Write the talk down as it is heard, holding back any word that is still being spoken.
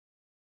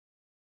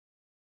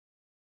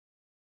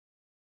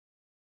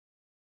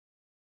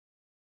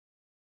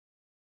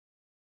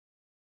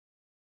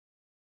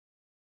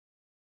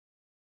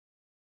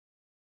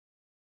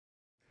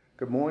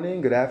Good morning,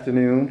 good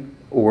afternoon,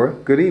 or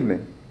good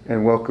evening,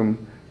 and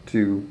welcome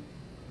to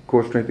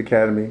Core Strength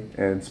Academy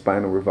and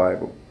Spinal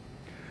Revival.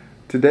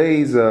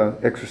 Today's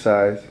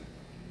exercise,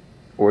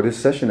 or this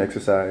session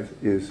exercise,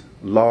 is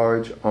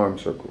large arm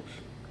circles.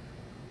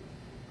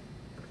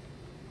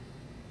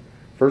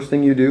 First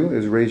thing you do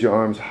is raise your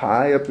arms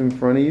high up in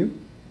front of you,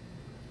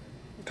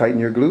 tighten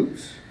your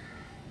glutes,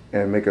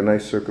 and make a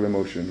nice circular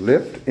motion.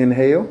 Lift,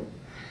 inhale,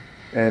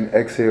 and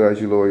exhale as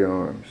you lower your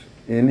arms.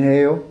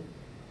 Inhale,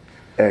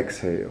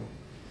 exhale,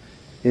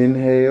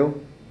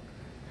 inhale,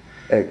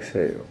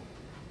 exhale,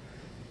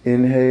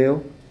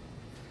 inhale,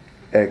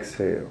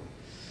 exhale,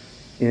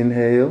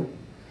 inhale,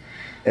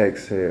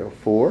 exhale.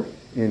 4,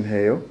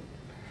 inhale,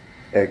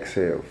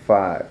 exhale.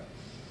 5,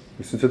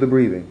 listen to the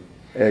breathing.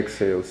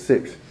 Exhale.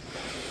 6,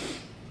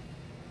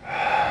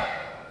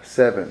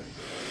 7,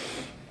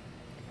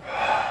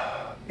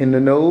 in the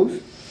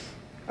nose,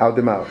 out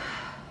the mouth.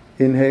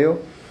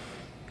 Inhale,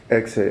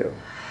 exhale,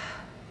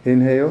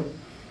 inhale,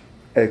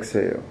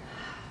 exhale,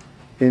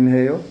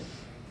 inhale,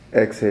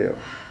 exhale.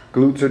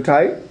 Glutes are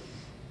tight,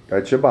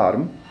 that's your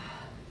bottom.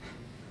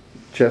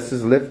 Chest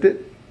is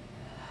lifted.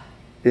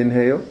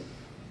 Inhale,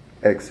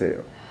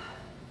 exhale,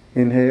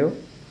 inhale,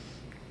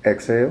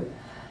 exhale.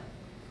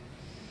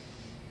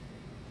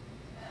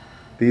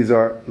 These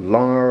are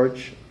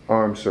large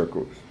arm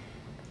circles.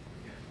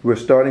 We're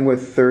starting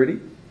with 30,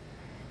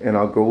 and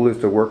our goal is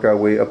to work our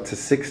way up to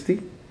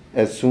 60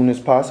 as soon as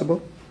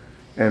possible,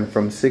 and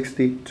from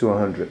 60 to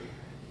 100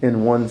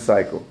 in one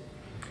cycle.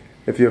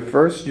 If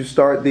you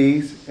start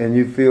these and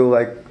you feel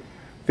like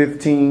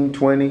 15,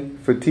 20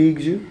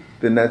 fatigues you,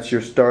 then that's your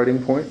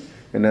starting point,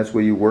 and that's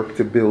where you work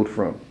to build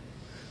from.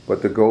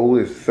 But the goal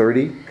is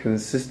 30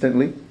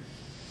 consistently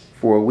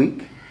for a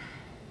week,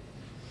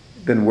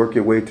 then work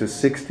your way to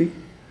 60.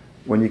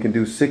 When you can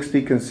do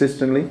 60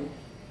 consistently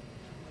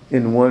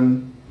in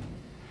one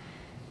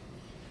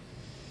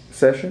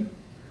session,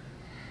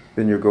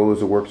 then your goal is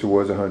to work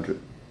towards 100.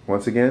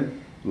 Once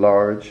again,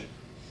 large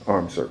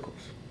arm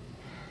circles.